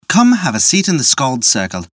Come have a seat in the Scald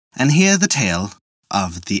Circle and hear the tale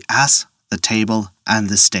of the Ass, the Table, and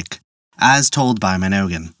the Stick, as told by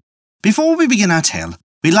Minogan. Before we begin our tale,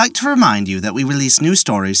 we'd like to remind you that we release new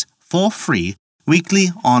stories for free weekly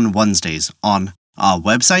on Wednesdays on our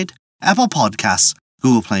website, Apple Podcasts,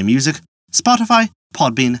 Google Play Music, Spotify,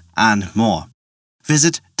 Podbean, and more.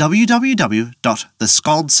 Visit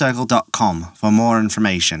www.thescaldcircle.com for more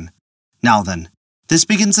information. Now then, this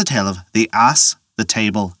begins the tale of the Ass, the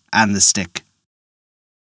Table, and the Stick.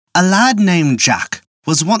 A lad named Jack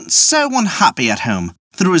was once so unhappy at home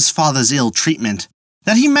through his father's ill treatment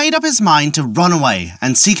that he made up his mind to run away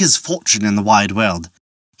and seek his fortune in the wide world.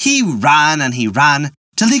 He ran and he ran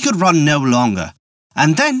till he could run no longer,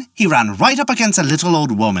 and then he ran right up against a little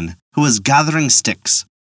old woman who was gathering sticks.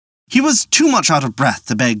 He was too much out of breath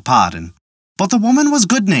to beg pardon, but the woman was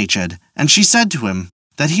good-natured, and she said to him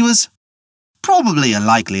that he was probably a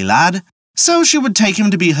likely lad, so she would take him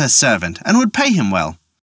to be her servant and would pay him well.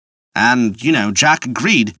 And, Jack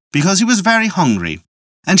agreed because he was very hungry,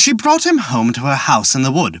 and she brought him home to her house in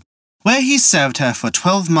the wood, where he served her for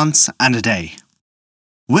 12 months and a day.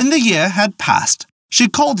 When the year had passed, she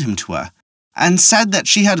called him to her and said that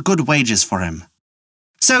she had good wages for him.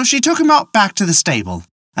 So she took him out back to the stable,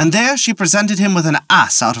 and there she presented him with an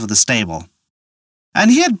ass out of the stable. And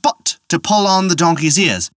he had but to pull on the donkey's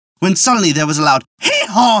ears, when suddenly there was a loud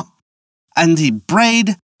hee-haw, and he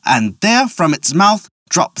brayed, and there from its mouth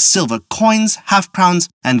dropped silver coins, half-crowns,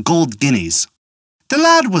 and gold guineas. The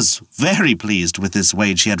lad was very pleased with this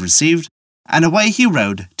wage he had received, and away he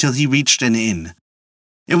rode till he reached an inn.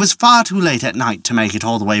 It was far too late at night to make it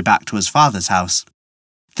all the way back to his father's house.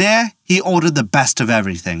 There he ordered the best of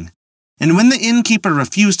everything, and when the innkeeper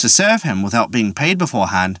refused to serve him without being paid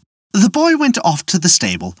beforehand, the boy went off to the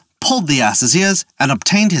stable, pulled the ass's ears, and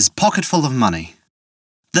obtained his pocketful of money.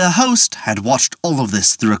 The host had watched all of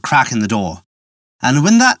this through a crack in the door, and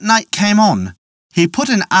when that night came on, he put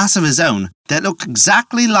an ass of his own that looked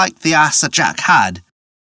exactly like the ass that Jack had,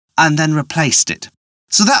 and then replaced it.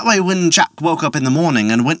 So that way when Jack woke up in the morning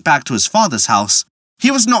and went back to his father's house,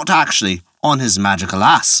 he was not actually on his magical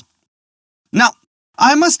ass. Now,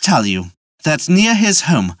 I must tell you that near his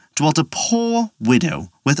home dwelt a poor widow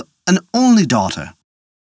with an only daughter.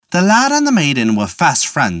 The lad and the maiden were fast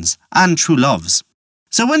friends and true loves.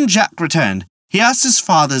 So when Jack returned, he asked his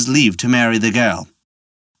father's leave to marry the girl.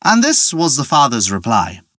 And this was the father's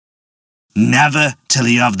reply: "Never till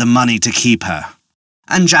you have the money to keep her."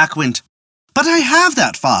 And Jack went, "But I have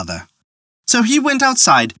that, father." So he went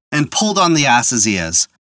outside and pulled on the ass's ears.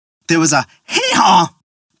 There was a hee-haw,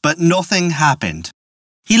 but nothing happened.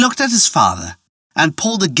 He looked at his father and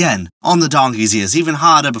pulled again on the donkey's ears, even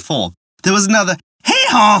harder before. There was another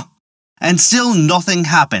hee-haw, and still nothing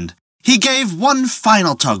happened. He gave one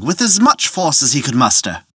final tug with as much force as he could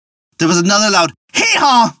muster. There was another loud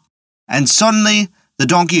hee-haw, and suddenly the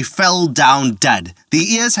donkey fell down dead,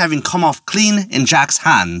 the ears having come off clean in Jack's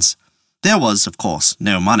hands. There was, of course,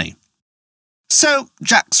 no money. So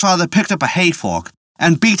Jack's father picked up a hay fork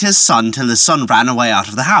and beat his son till his son ran away out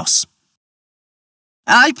of the house.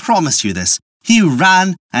 And I promise you this, he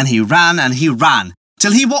ran and he ran and he ran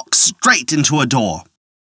till he walked straight into a door,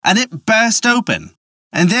 and it burst open.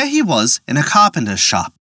 And there he was in a carpenter's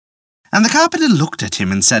shop. And the carpenter looked at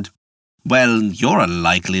him and said, "Well, you're a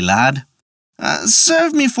likely lad.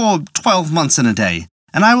 Serve me for 12 months and a day,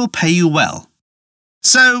 and I will pay you well."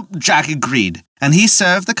 So Jack agreed, and he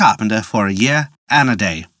served the carpenter for a year and a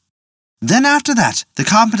day. Then after that, the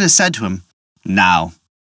carpenter said to him, "Now,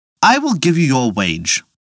 I will give you your wage."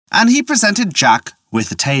 And he presented Jack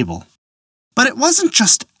with a table. But it wasn't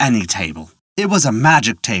just any table. It was a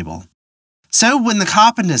magic table. So when the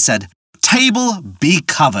carpenter said, "Table, be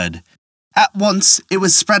covered," at once it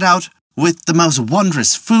was spread out with the most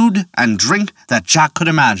wondrous food and drink that Jack could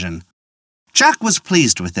imagine. Jack was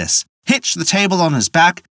pleased with this, hitched the table on his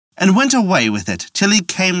back, and went away with it till he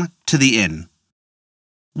came to the inn.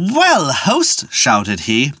 "Well, host," shouted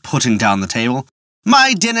he, putting down the table,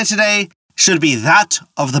 "my dinner today should be that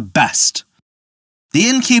of the best." The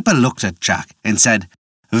innkeeper looked at Jack and said,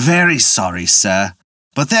 "Very sorry, sir,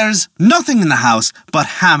 but there's nothing in the house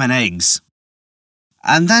but ham and eggs."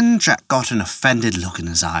 And then Jack got an offended look in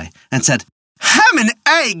his eye and said, "Ham and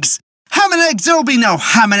eggs? Ham and eggs? There'll be no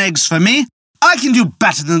ham and eggs for me. I can do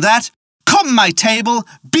better than that. Come, my table,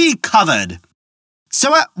 be covered."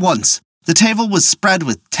 So at once the table was spread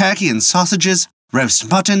with turkey and sausages, roast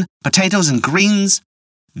mutton, potatoes and greens.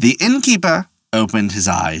 The innkeeper opened his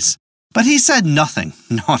eyes, but he said nothing,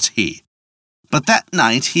 not he. But that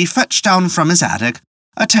night he fetched down from his attic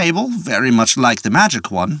a table very much like the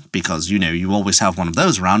magic one, because, you always have one of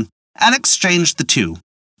those around, and exchanged the two.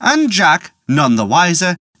 And Jack, none the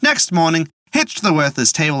wiser, next morning hitched the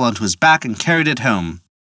worthless table onto his back and carried it home.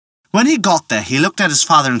 When he got there, he looked at his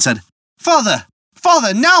father and said, "Father,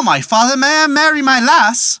 father, now my father, may I marry my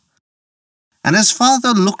lass?" And his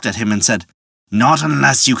father looked at him and said, "Not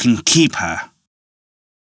unless you can keep her."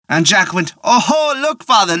 And Jack went, "Oh, look,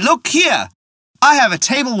 father, look here. I have a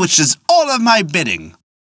table which does all of my bidding."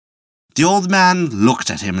 The old man looked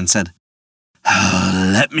at him and said,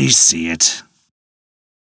 "Let me see it."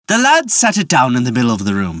 The lad set it down in the middle of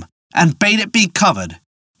the room and bade it be covered,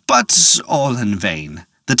 but all in vain.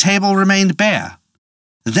 The table remained bare.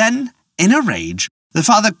 Then, in a rage, the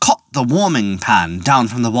father caught the warming pan down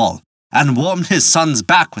from the wall and warmed his son's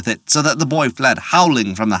back with it so that the boy fled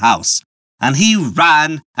howling from the house. And he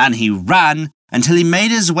ran until he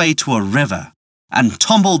made his way to a river and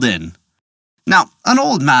tumbled in. Now, an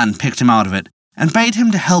old man picked him out of it and bade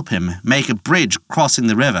him to help him make a bridge crossing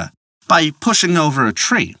the river by pushing over a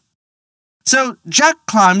tree. So Jack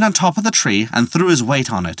climbed on top of the tree and threw his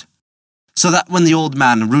weight on it, so that when the old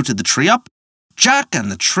man rooted the tree up, Jack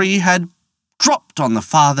and the tree had dropped on the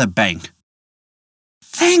farther bank.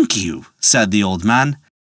 "Thank you," said the old man,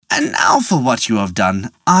 "and now for what you have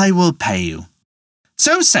done, I will pay you."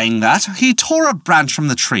 So saying that, he tore a branch from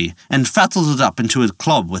the tree and fettled it up into a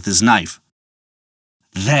club with his knife.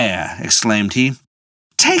 "There," exclaimed he,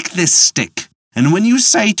 "take this stick, and when you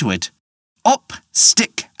say to it, 'Up,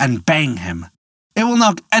 stick, and bang him,' it will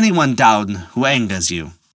knock anyone down who angers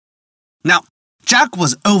you." Now, Jack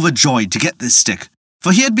was overjoyed to get this stick,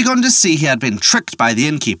 for he had begun to see he had been tricked by the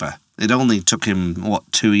innkeeper. It only took him,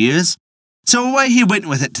 2 years? So away he went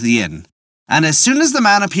with it to the inn, and as soon as the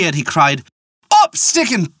man appeared, he cried, "Up, stick,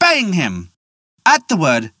 and bang him!" At the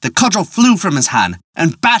word, the cudgel flew from his hand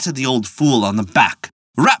and battered the old fool on the back,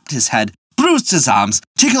 rapped his head, bruised his arms,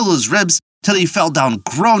 tickled his ribs, till he fell down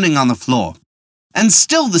groaning on the floor. And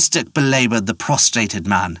still the stick belaboured the prostrated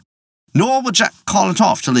man, nor would Jack call it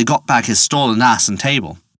off till he got back his stolen ass and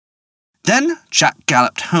table. Then Jack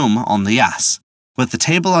galloped home on the ass, with the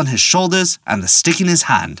table on his shoulders and the stick in his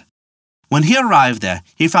hand. When he arrived there,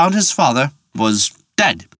 he found his father was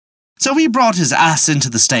dead. So he brought his ass into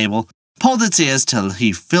the stable, pulled its ears till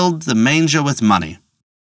he filled the manger with money.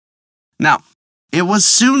 Now, it was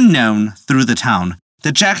soon known through the town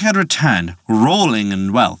that Jack had returned, rolling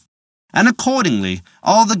in wealth, and accordingly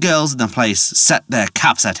all the girls in the place set their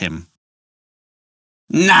caps at him.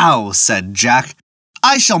 "Now," said Jack,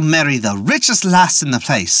 "I shall marry the richest lass in the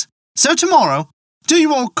place. So tomorrow, do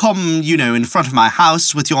you all come, in front of my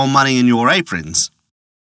house with your money in your aprons?"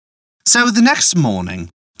 So the next morning,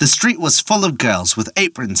 the street was full of girls with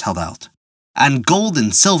aprons held out, and gold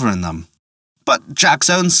and silver in them. But Jack's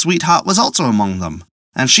own sweetheart was also among them,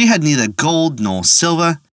 and she had neither gold nor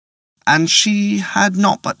silver, and she had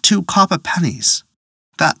not but 2 copper pennies.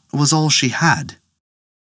 That was all she had.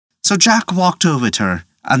 So Jack walked over to her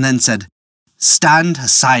and then said, "Stand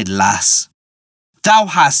aside, lass. Thou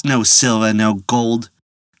hast no silver, no gold.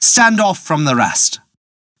 Stand off from the rest."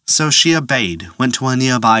 So she obeyed, went to a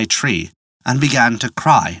nearby tree, and began to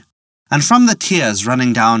cry, and from the tears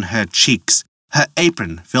running down her cheeks, her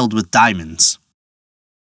apron filled with diamonds.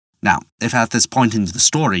 Now, if at this point into the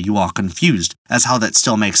story you are confused as how that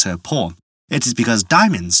still makes her poor, it is because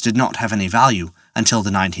diamonds did not have any value until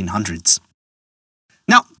the 1900s.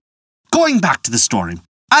 Now, going back to the story,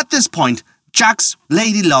 at this point, Jack's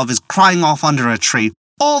lady love is crying off under a tree.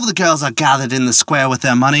 All the girls are gathered in the square with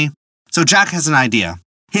their money. So Jack has an idea.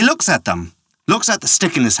 He looks at them, looks at the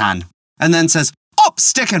stick in his hand, and then says, "Up,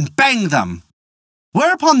 stick, and bang them!"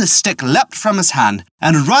 Whereupon the stick leapt from his hand,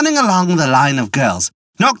 and running along the line of girls,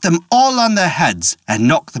 knocked them all on their heads and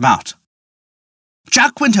knocked them out.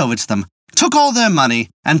 Jack went over to them, took all their money,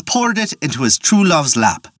 and poured it into his true love's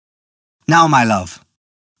lap. "Now, my love,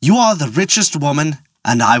 you are the richest woman,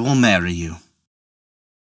 and I will marry you."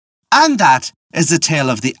 And that is the tale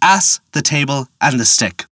of the ass, the table, and the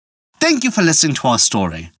stick. Thank you for listening to our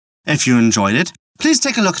story. If you enjoyed it, please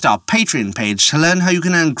take a look at our Patreon page to learn how you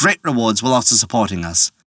can earn great rewards while also supporting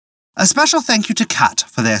us. A special thank you to Kat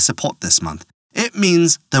for their support this month. It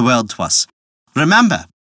means the world to us. Remember,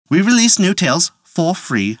 we release new tales for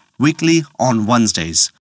free weekly on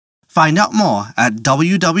Wednesdays. Find out more at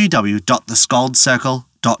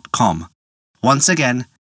www.thescaldcircle.com. Once again,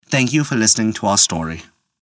 thank you for listening to our story.